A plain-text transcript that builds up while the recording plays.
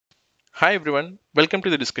Hi everyone, welcome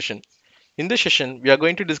to the discussion. In this session, we are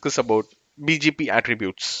going to discuss about BGP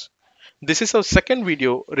attributes. This is our second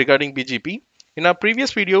video regarding BGP. In our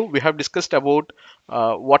previous video, we have discussed about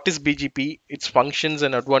what is BGP, its functions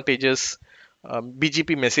and advantages,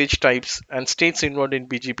 BGP message types, and states involved in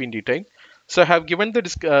BGP in detail. So I have given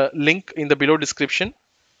the link in the below description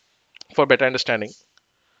for better understanding.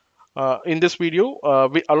 In this video,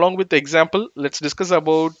 along with the example, let's discuss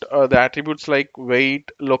about the attributes like weight,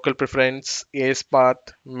 local preference, Aes Path,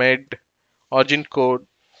 MED, origin code,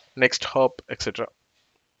 next hop, etc.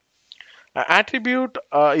 An attribute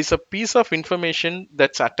is a piece of information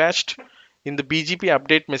that's attached in the BGP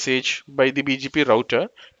update message by the BGP router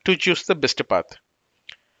to choose the best path.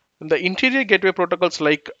 The interior gateway protocols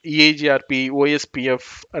like EIGRP,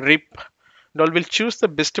 OSPF, RIP, and all will choose the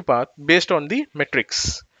best path based on the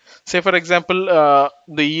metrics. Say, for example, the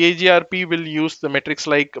EIGRP will use the metrics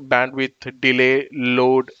like bandwidth, delay,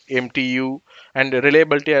 load, MTU, and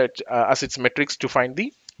reliability as its metrics to find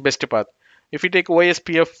the best path. If you take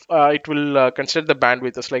OSPF, it will consider the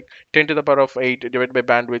bandwidth as like 10 to the power of 8 divided by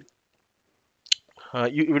bandwidth.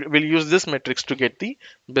 You will use this metrics to get the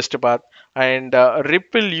best path, and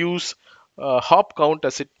RIP will use hop count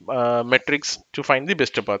as its metrics to find the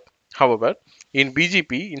best path. However, in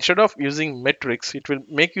BGP, instead of using metrics, it will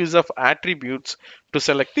make use of attributes to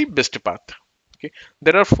select the best path. Okay,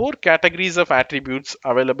 there are four categories of attributes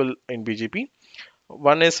available in BGP.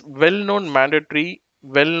 One is well-known mandatory,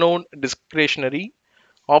 well-known discretionary,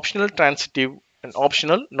 optional transitive, and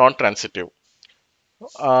optional non-transitive.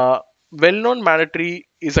 Uh, well-known mandatory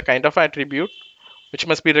is a kind of attribute which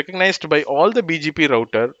must be recognized by all the BGP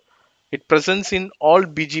router. It presents in all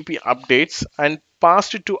BGP updates and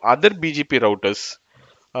passed to other BGP routers.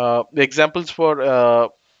 The examples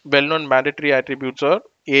for well-known mandatory attributes are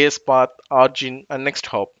Aes Path, origin, and next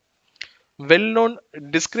hop. Well-known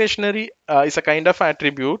discretionary is a kind of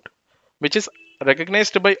attribute which is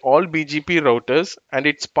recognized by all BGP routers and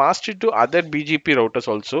it's passed to other BGP routers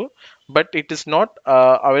also, but it is not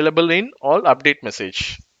available in all update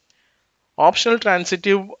message. Optional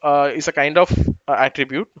transitive is a kind of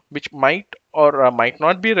attribute which might or might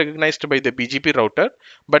not be recognized by the BGP router,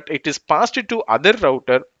 but it is passed to other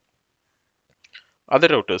routers.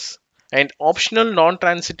 And optional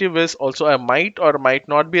non-transitive is also a might or might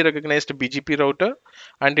not be recognized BGP router,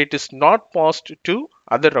 and it is not passed to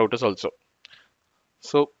other routers also.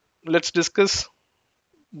 So let's discuss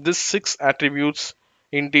these six attributes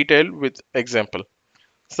in detail with example.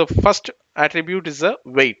 So first attribute is a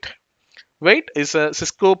weight. Weight is a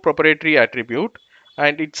Cisco proprietary attribute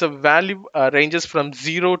and its a value ranges from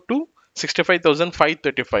 0 to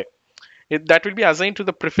 65,535. That will be assigned to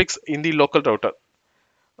the prefix in the local router.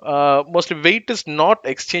 Mostly weight is not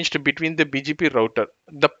exchanged between the BGP router.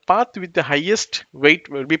 The path with the highest weight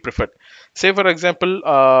will be preferred. Say for example,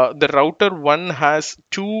 the router 1 has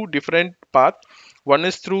two different paths. One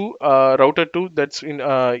is through router 2 that's in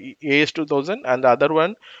AS 2000 and the other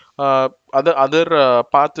one other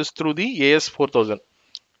path is through the AS 4000.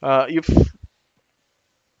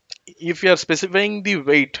 If you are specifying the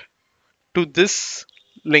weight to this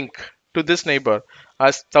link to this neighbor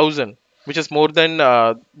as 1000, which is more than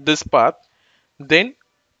this path, then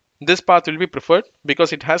this path will be preferred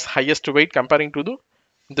because it has highest weight comparing to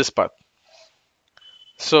this path.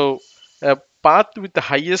 So a path with the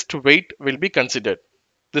highest weight will be considered.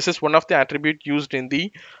 This is one of the attribute used in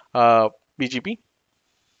the BGP.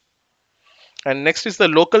 And next is the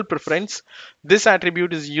local preference. This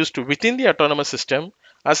attribute is used within the autonomous system.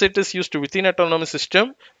 As it is used within autonomous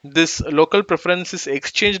system, this local preference is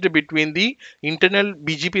exchanged between the internal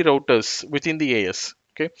BGP routers within the AS.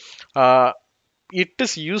 Okay, it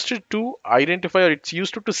is used to identify or it's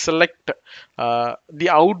used to select the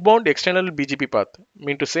outbound external BGP path.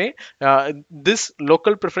 Mean to say, this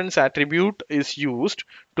local preference attribute is used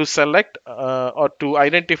to select or to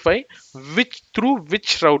identify through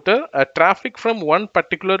which router traffic from one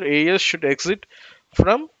particular AS should exit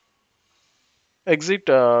to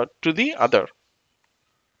the other.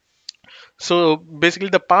 So basically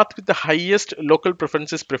the path with the highest local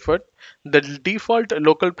preference is preferred. The default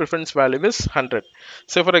local preference value is 100.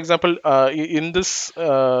 So for example, in this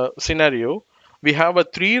scenario, we have a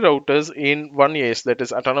three routers in one AS, that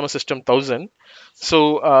is autonomous system 1000.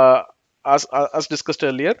 So as discussed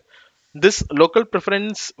earlier, this local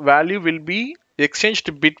preference value will be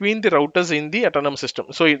exchanged between the routers in the autonomous system.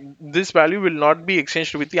 So this value will not be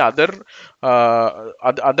exchanged with the other routers.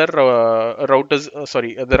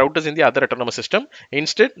 The routers in the other autonomous system.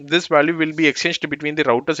 Instead, this value will be exchanged between the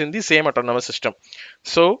routers in the same autonomous system.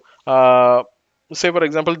 So say for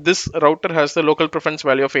example, this router has the local preference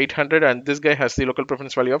value of 800 and this guy has the local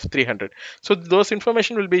preference value of 300. So those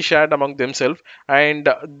information will be shared among themselves, and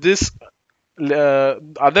this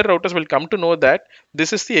other routers will come to know that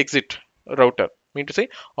this is the exit router. Mean to say,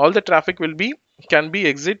 all the traffic will be can be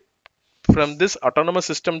exit from this autonomous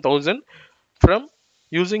system 1000 from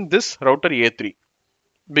using this router A3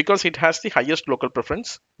 because it has the highest local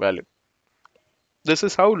preference value. This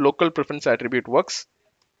is how local preference attribute works.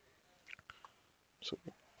 So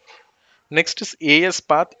next is Aes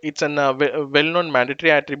Path. It's an well-known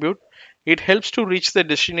mandatory attribute. It helps to reach the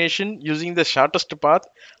destination using the shortest path,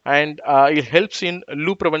 and it helps in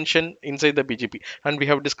loop prevention inside the BGP. And we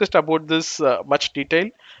have discussed about this much detail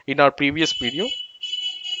in our previous video.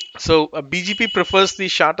 So BGP prefers the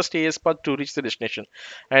shortest Aes path to reach the destination,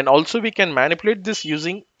 and also we can manipulate this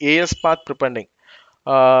using Aes path prepending.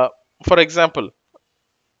 For example,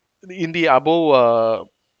 in the above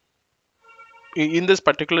in this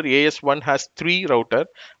particular AS1 has 3 router,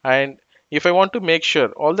 and if I want to make sure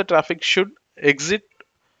all the traffic should exit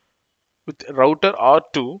with router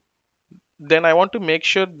R2, then I want to make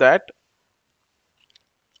sure that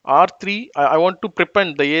R3 I want to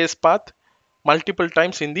prepend the AS path multiple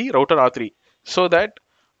times in the router R3 so that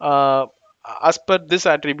uh, as per this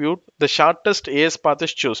attribute the shortest AS path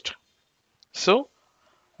is chosen. So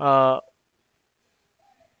uh,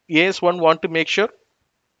 AS1 want to make sure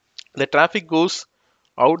the traffic goes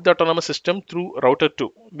out the autonomous system through router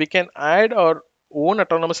 2. We can add our own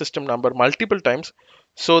autonomous system number multiple times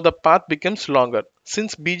so the path becomes longer.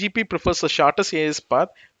 Since BGP prefers the shortest AS path,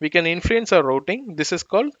 we can influence our routing. This is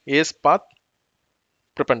called AS path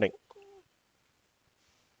prepending.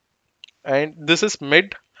 And this is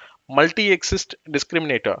MED, multi-exist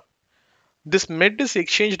discriminator. This MED is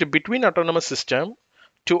exchanged between autonomous system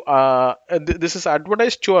to this is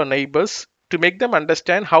advertised to our neighbors to make them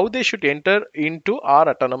understand how they should enter into our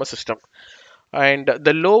autonomous system. And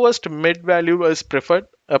the lowest mid value is preferred.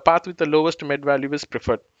 A path with the lowest mid value is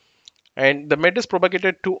preferred, and the med is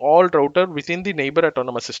propagated to all router within the neighbor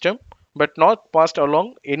autonomous system but not passed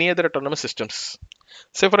along any other autonomous systems.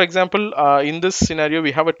 Say for example, in this scenario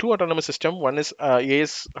we have a two autonomous system. One is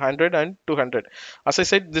AS 100 and 200. As I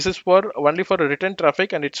said, this is for only for return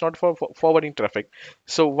traffic and it's not for forwarding traffic.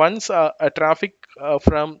 So once a traffic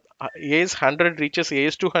from AS 100 reaches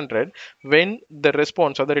AS 200, when the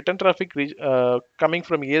response or the return traffic coming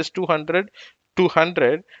from AS 200 to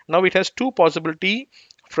 100, now it has two possibility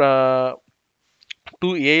from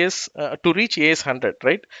to AS to reach AS 100,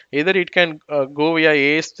 right? Either it can go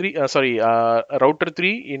via AS 3, router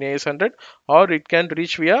 3 in AS 100, or it can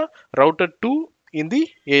reach via router 2 in the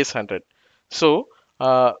AS 100. So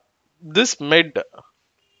this med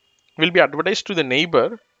will be advertised to the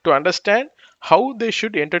neighbor to understand how they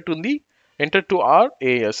should enter to our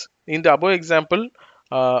AS. In the above example,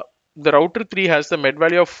 the router 3 has the med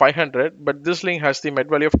value of 500, but this link has the med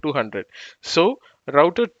value of 200. So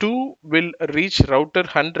router 2 will reach router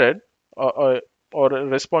 100 or a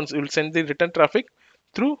response will send the return traffic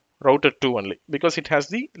through router 2 only because it has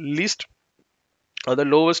the least or the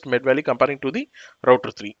lowest med value comparing to the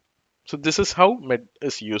router 3. So this is how med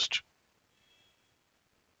is used.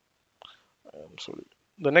 Sorry.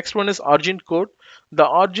 The next one is origin code. The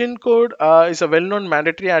origin code is a well-known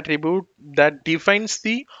mandatory attribute that defines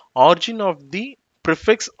the origin of the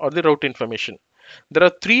prefix or the route information. There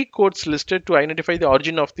are three codes listed to identify the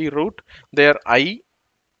origin of the route. They are I,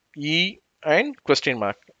 E, and question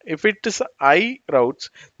mark. If it is I routes,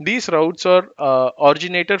 these routes are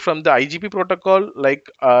originated from the IGP protocol like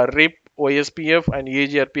RIP, OSPF, and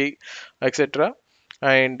EIGRP, etc.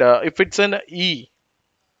 And if it's an E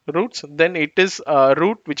routes, then it is a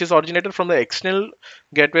route which is originated from the external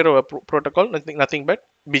gateway or protocol, nothing but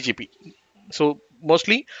BGP. So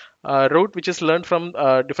mostly route which is learned from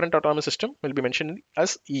different autonomous system will be mentioned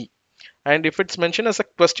as E. And if it's mentioned as a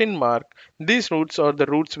question mark, these routes are the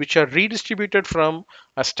routes which are redistributed from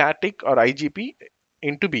a static or IGP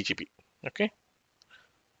into BGP. Okay.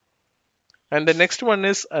 And the next one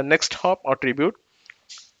is a next hop attribute.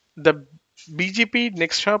 The BGP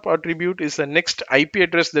next hop attribute is the next IP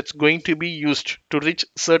address that's going to be used to reach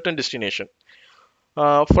certain destination.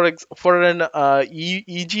 For an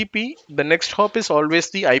EGP, the next hop is always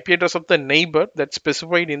the IP address of the neighbor that's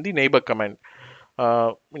specified in the neighbor command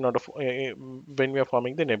in order for, when we are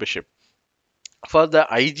forming the neighborship. For the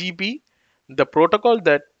IGP, the protocol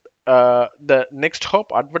that the next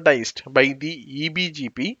hop advertised by the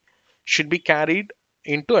EBGP should be carried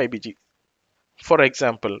into IBG. For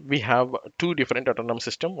example, we have two different autonomous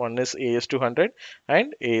system. One is AS200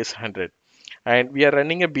 and AS100, and we are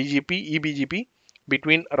running a BGP EBGP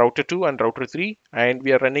between router 2 and router 3, and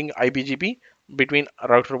we are running IBGP between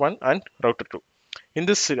router 1 and router 2. In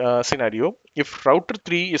this scenario, if router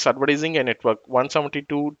 3 is advertising a network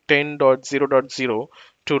 172.10.0.0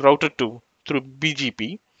 to router 2 through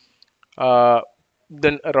BGP, uh,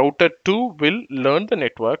 then router 2 will learn the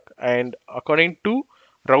network, and according to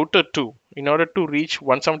router 2, in order to reach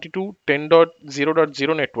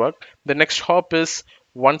 172.10.0.0 network, the next hop is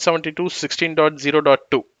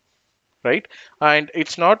 172.16.0.2, right? And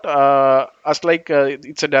it's not as like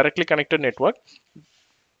it's a directly connected network,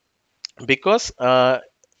 because the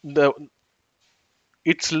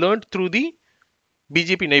it's learned through the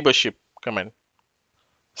BGP neighborship command.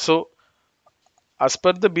 So as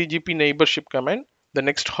per the BGP neighborship command, the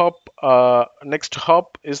next hop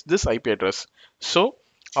is this IP address. So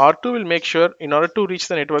R2 will make sure, in order to reach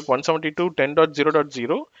the network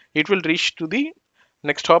 172.10.0.0, it will reach to the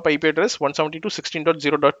next hop IP address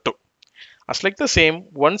 172.16.0.2. As like the same,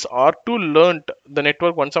 once R2 learnt the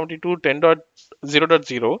network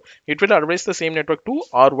 172.10.0.0, it will advise the same network to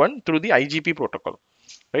R1 through the IGP protocol,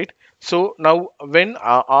 right? So now when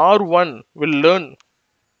R1 will learn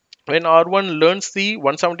when R1 learns the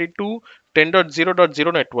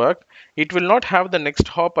 172.10.0.0 network, it will not have the next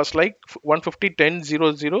hop as like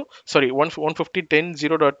 150.10.0.0, sorry,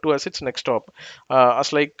 150.10.0.2 as its next hop,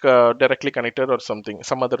 as like directly connected or something,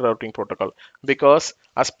 some other routing protocol. Because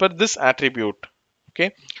as per this attribute,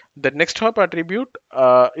 okay, the next hop attribute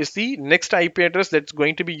is the next IP address that's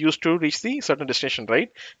going to be used to reach the certain destination,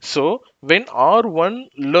 right? So when R1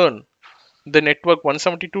 learn the network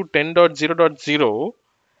 172.10.0.0,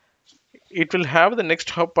 it will have the next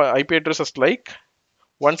hop IP address as like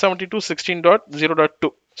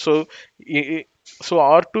 172.16.0.2. So so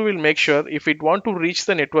R2 will make sure, if it want to reach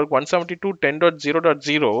the network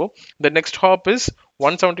 172.10.0.0, the next hop is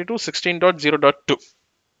 172.16.0.2.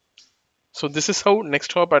 So this is how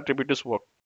next hop attributes work.